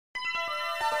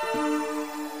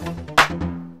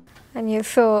And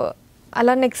so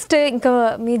అలా next ఇంకా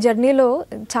మీ జర్నీలో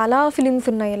చాలా ఫిలిమ్స్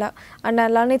ఉన్నాయి ఇలా, అండ్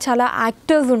అలానే చాలా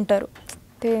యాక్టర్స్ ఉంటారు,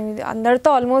 అందరితో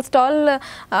ఆల్మోస్ట్ ఆల్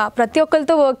ప్రతి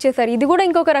ఒక్కరితో వర్క్ చేశారు. ఇది కూడా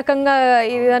ఇంకొక రకంగా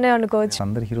ఇదనే అనుకోవచ్చు.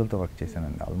 అందరు హీరోలతో వర్క్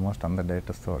చేశానండి, ఆల్మోస్ట్ అందరు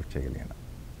డైరెక్టర్స్తో వర్క్ చేయగలిగాను.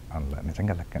 అందులో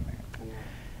నిజంగా లక్కనే.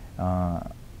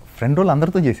 ఫ్రెండ్ రోల్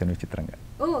అందరితో చేశాను విచిత్రంగా.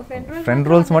 ఫ్రెండ్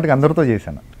రోల్స్ మటుకు అందరితో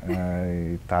చేశాను.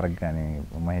 తారక్ కానీ,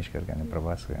 మహేష్ గారు కానీ,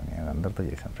 ప్రభాస్ కానీ అందరితో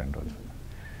చేశాను ఫ్రెండ్ రోల్స్.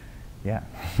 యా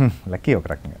లక్కీ ఒక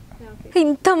రకంగా.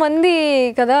 ఇంతమంది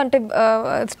కదా, అంటే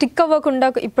స్టిక్ అవ్వకుండా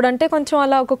ఇప్పుడంటే కొంచెం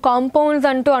అలా ఒక కాంపౌండ్స్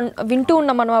అంటూ వింటూ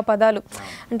ఉన్నాం మనం ఆ పదాలు.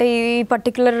 అంటే ఈ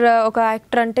పర్టికులర్ ఒక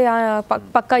యాక్టర్ అంటే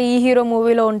పక్క ఈ హీరో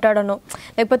మూవీలో ఉంటాడనో,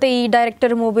 లేకపోతే ఈ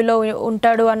డైరెక్టర్ మూవీలో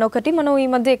ఉంటాడు అనొకటి మనం ఈ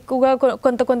మధ్య ఎక్కువగా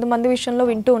కొంతమంది విషయంలో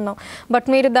వింటూ ఉన్నాం. బట్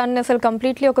మీరు దాన్ని అసలు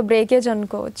కంప్లీట్లీ ఒక బ్రేకేజ్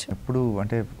అనుకోవచ్చు. ఎప్పుడు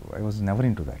అంటే I was never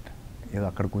in to that. ఏదో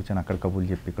అక్కడ కూర్చొని అక్కడ కబుర్లు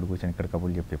చెప్పి, ఇక్కడ కూర్చొని ఇక్కడ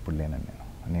కబుర్లు చెప్పి ఎప్పుడు లేనండి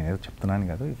నేను ఏదో చెప్తున్నాను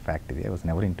కాదు, ఫ్యాక్ట్ ఇది. I was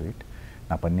never in to it.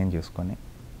 నా పని నేను చేసుకొని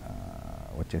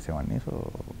వచ్చేసేవాడిని. So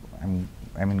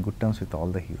I mean good terms with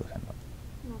all the heroes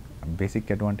and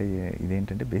basic advantage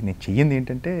ఇదేంటంటే, నేను చెయ్యింది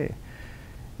ఏంటంటే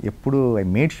ఎప్పుడు I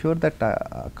made sure that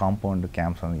compound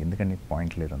camps ఉంది, ఎందుకంటే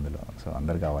పాయింట్ లేదు అందులో. సో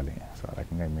అందరు కావాలి. సో ఆ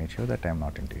రకంగా I made sure that I'm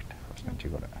not in to it first నుంచి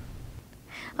కూడా.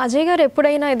 అజయ్ గారు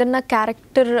ఎప్పుడైనా ఏదన్నా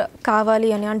క్యారెక్టర్ కావాలి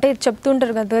అని అంటే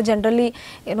చెప్తుంటారు కదా, జనరల్లీ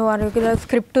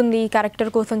స్క్రిప్ట్ ఉంది, ఈ క్యారెక్టర్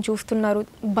కోసం చూస్తున్నారు,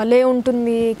 భలే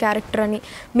ఉంటుంది క్యారెక్టర్ అని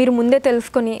మీరు ముందే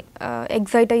తెలుసుకొని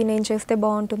ఎగ్జైట్ అయ్యి నేను చేస్తే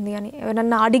బాగుంటుంది అని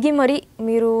ఎవరన్నా అడిగి మరి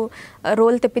మీరు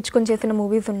రోల్ తెప్పించుకొని చేసిన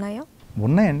మూవీస్ ఉన్నాయా?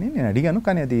 ఉన్నాయండి, నేను అడిగాను,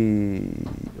 కానీ అది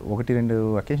 1-2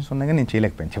 అకేషన్స్ ఉన్నాయి, కానీ నేను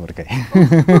చేయలేకపోయాను చివరికి.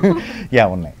 యా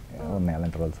ఉన్నాయి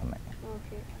అలాంటి రోల్స్ ఉన్నాయి.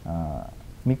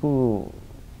 మీకు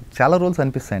చాలా రోల్స్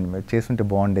అనిపిస్తాయండి చేస్తుంటే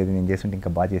బాగుండేది, నేను చేస్తుంటే ఇంకా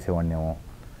బాగా చేసేవాడినేమో.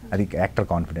 అది యాక్టర్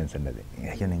కాన్ఫిడెన్స్ అండి. అది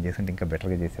అయ్యో నేను చేస్తుంటే ఇంకా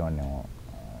బెటర్గా చేసేవాడినేమో.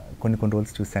 కొన్ని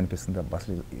రోల్స్ చూస్తే అనిపిస్తుంది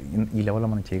అసలు ఈ లెవెల్లో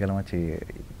మనం చేయగలమా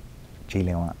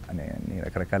చేయలేమా అనే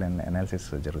రకరకాల అనాలిసిస్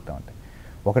జరుగుతూ ఉంటాయి.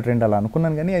 1-2 అలా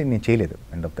అనుకున్నాను, కానీ అది నేను చేయలేదు.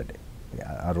 ఎండ్ ఆఫ్ ద డే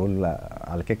ఆ రోల్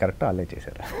వాళ్ళకే కరెక్ట్, వాళ్ళే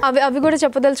చేశారు. అవి కూడా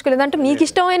చెప్పదలుచుకోలేదు అంటే మీకు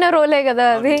ఇష్టమైన రోలే కదా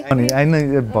అది. ఆయన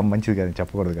మంచిది కదా,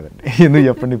 చెప్పకూడదు కదండి, ఎందుకు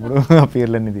చెప్పండి ఇప్పుడు ఆ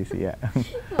పేర్లన్నీ తీసి.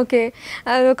 ఓకే,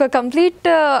 అది ఒక కంప్లీట్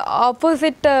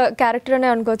ఆపోజిట్ క్యారెక్టర్ అనే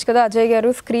అనుకోవచ్చు కదా అజయ్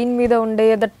గారు. స్క్రీన్ మీద ఉండే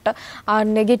దట్ ఆ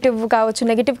నెగిటివ్ కావచ్చు,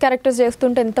 నెగిటివ్ క్యారెక్టర్స్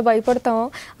చేస్తుంటే ఎంత భయపడతామో,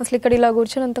 అసలు ఇక్కడ ఇలా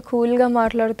కూర్చొని అంత కూల్గా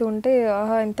మాట్లాడుతూ ఉంటే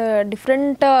ఎంత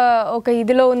డిఫరెంట్ ఒక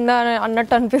ఇదిలో ఉందా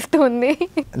అన్నట్టు అనిపిస్తూ ఉంది.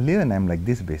 లేదండి, I'm like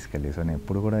this basically. So నేను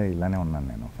ఎప్పుడు కూడా ఇలానే ఉన్నాను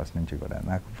నేను ఫస్ట్ నుంచి కూడా.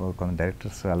 నాకు కొంత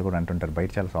డైరెక్టర్స్ వాళ్ళు కూడా అంటుంటారు బయట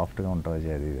చాలా సాఫ్ట్గా ఉంటావు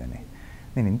అజయ్ అది ఇది అని.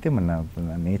 నేను ఇంతే, మన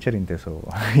నేచర్ ఇంతే. So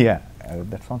yeah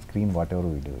that's on screen what ever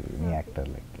we do, any actor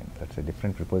like that's a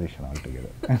different preposition all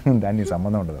together. దానికి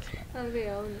సంబంధం ఉండదు అసలు.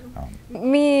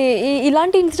 మీ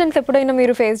ఇలాంటి ఇన్సిడెంట్స్ ఎప్పుడైనా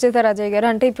మీరు ఫేస్ చేశారు అజయ్ గారు?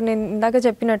 అంటే ఇప్పుడు నేను ఇందాక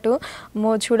చెప్పినట్టు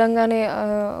చూడంగానే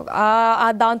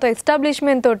దాంతో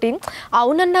ఎస్టాబ్లిష్మెంట్ తోటి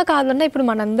అవునన్నా కాదన్నా ఇప్పుడు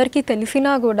మనందరికీ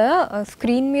తెలిసినా కూడా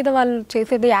స్క్రీన్ మీద వాళ్ళు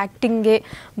చేసేది యాక్టింగే,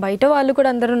 బయట వాళ్ళు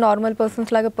కూడా అందరూ నార్మల్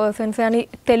పర్సన్స్ లాగా పర్సన్స్ అని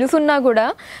తెలుసున్నా కూడా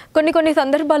కొన్ని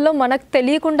సందర్భాల్లో మనకు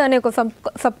తెలియకుండానే ఒక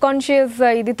సబ్కాన్షియస్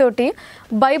ఇదితోటి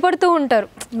భయపడుతూ ఉంటారు,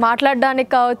 మాట్లాడడానికి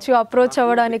కావచ్చు, అప్రోచ్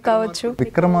అవ్వడానికి కావచ్చు.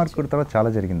 విక్రమార్కుడు తర్వాత చాలా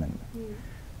జరిగిందండి.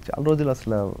 చాలా రోజులు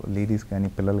అసలు లేడీస్ కానీ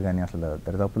పిల్లలు కానీ అసలు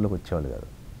దరిదాపుల్లోకి వచ్చేవాళ్ళు కాదు.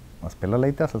 అసలు పిల్లలు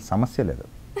అయితే అసలు సమస్య లేదు.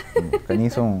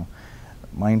 కనీసం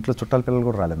మా ఇంట్లో చుట్టాల పిల్లలు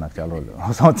కూడా రాలేదు నాకు చాలా రోజులు.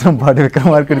 సంవత్సరం పాటు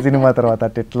విక్రమార్కుడు సినిమా తర్వాత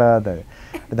అట్లా ఎట్లా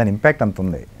దాని ఇంపాక్ట్ అంత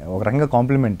ఉంది. ఒక రకంగా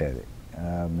కాంప్లిమెంటే అది.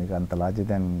 మీకు అంత లార్జర్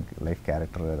దాన్ లైఫ్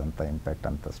క్యారెక్టర్ అదంతా ఇంపాక్ట్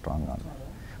అంత స్ట్రాంగ్గా ఉంది.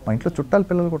 మా ఇంట్లో చుట్టాల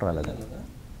పిల్లలు కూడా రాలేదు.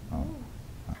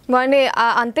 వాడిని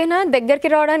అంతేనా దగ్గరికి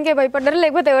రావడానికి భయపడ్డారు,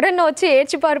 లేకపోతే ఎవరైనా వచ్చి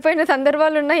ఏడ్చి పారిపోయిన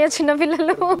సందర్భాలు ఉన్నాయా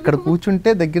చిన్నపిల్లలు? ఇక్కడ కూర్చుంటే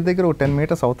దగ్గర ఒక 10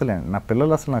 మీటర్స్ అవుతలేండి. నా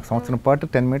పిల్లలు అసలు నాకు సంవత్సరం పాటు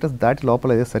 10 మీటర్స్ దాటి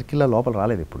లోపల సర్కిల్ లోపల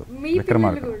రాలేదు ఇప్పుడు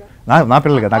విక్రమార్కుడు. నా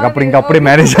పిల్లలు కదా, నాకు అప్పుడే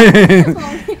మ్యారేజ్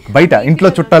బయట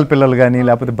ఇంట్లో చుట్టాల పిల్లలు కానీ,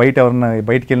 లేకపోతే బయట ఎవరన్నా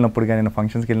బయటకు వెళ్ళినప్పుడు కానీ,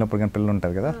 ఫంక్షన్స్కి వెళ్ళినప్పుడు కానీ పిల్లలు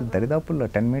ఉంటారు కదా, అసలు దరిదాపుల్లో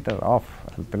 10 మీటర్ ఆఫ్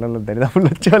అసలు పిల్లలు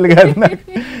దరిదాపుల్లో వచ్చేవాళ్ళు కాదు. నాకు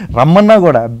రమ్మన్నా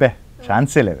కూడా అబ్బే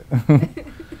ఛాన్సే లేదు.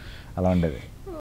 అలా ఉండేది.